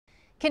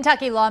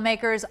Kentucky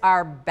lawmakers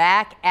are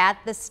back at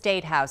the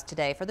State House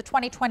today for the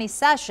 2020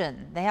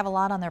 session. They have a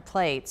lot on their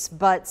plates,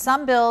 but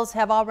some bills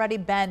have already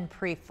been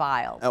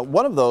pre-filed.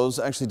 One of those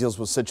actually deals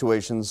with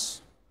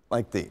situations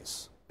like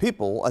these.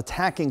 People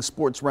attacking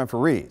sports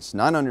referees.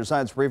 9 on your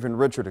side's Raven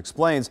Richard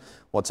explains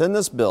what's in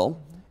this bill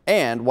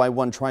and why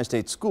one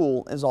tri-state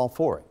school is all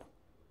for it.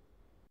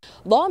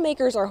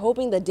 Lawmakers are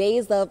hoping the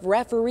days of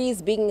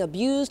referees being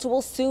abused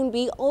will soon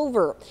be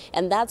over,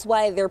 and that's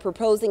why they're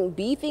proposing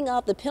beefing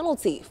up the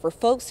penalty for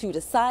folks who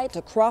decide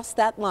to cross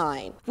that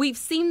line. We've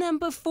seen them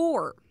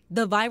before.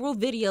 The viral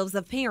videos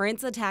of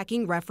parents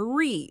attacking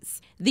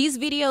referees. These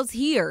videos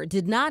here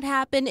did not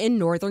happen in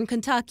northern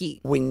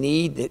Kentucky. We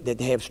need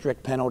to have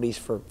strict penalties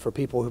for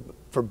people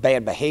for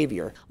bad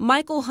behavior.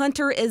 Michael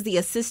Hunter is the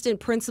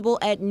assistant principal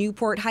at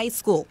Newport High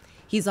School.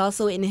 He's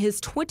also in his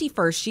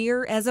 21st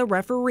year as a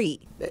referee.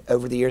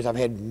 Over the years, I've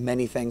had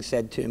many things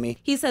said to me.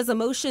 He says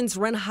emotions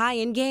run high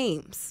in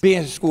games. Being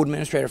a school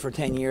administrator for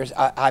 10 years,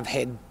 I've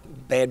had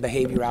bad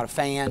behavior out of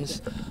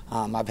fans.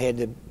 I've had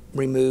to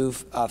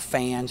remove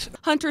fans.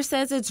 Hunter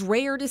says it's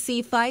rare to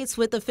see fights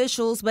with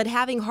officials, but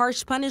having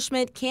harsh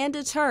punishment can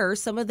deter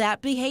some of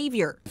that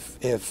behavior.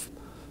 If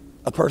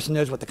a person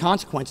knows what the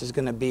consequence is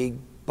going to be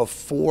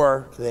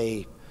before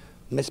they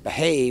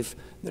misbehave,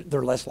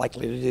 they're less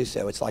likely to do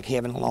so. It's like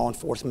having law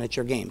enforcement at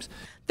your games.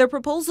 The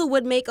proposal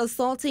would make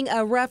assaulting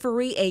a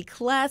referee a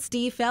Class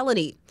D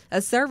felony.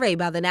 A survey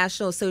by the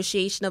National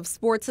Association of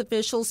Sports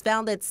Officials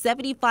found that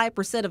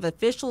 75% of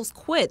officials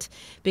quit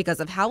because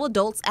of how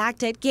adults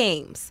act at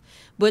games.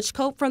 Butch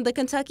Cope from the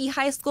Kentucky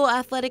High School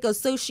Athletic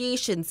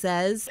Association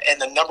says, and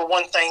the number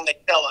one thing they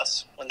tell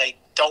us when they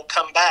don't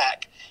come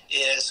back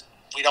is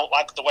we don't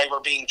like the way we're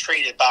being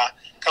treated by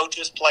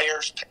coaches,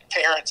 players,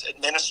 parents,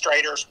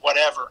 administrators,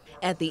 whatever.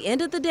 At the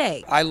end of the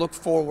day, I look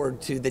forward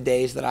to the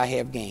days that I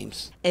have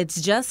games. It's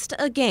just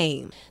a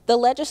game. The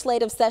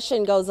legislative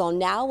session goes on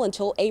now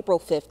until April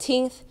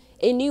 15th.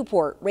 In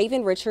Newport,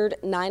 Raven Richard,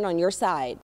 9 on your side.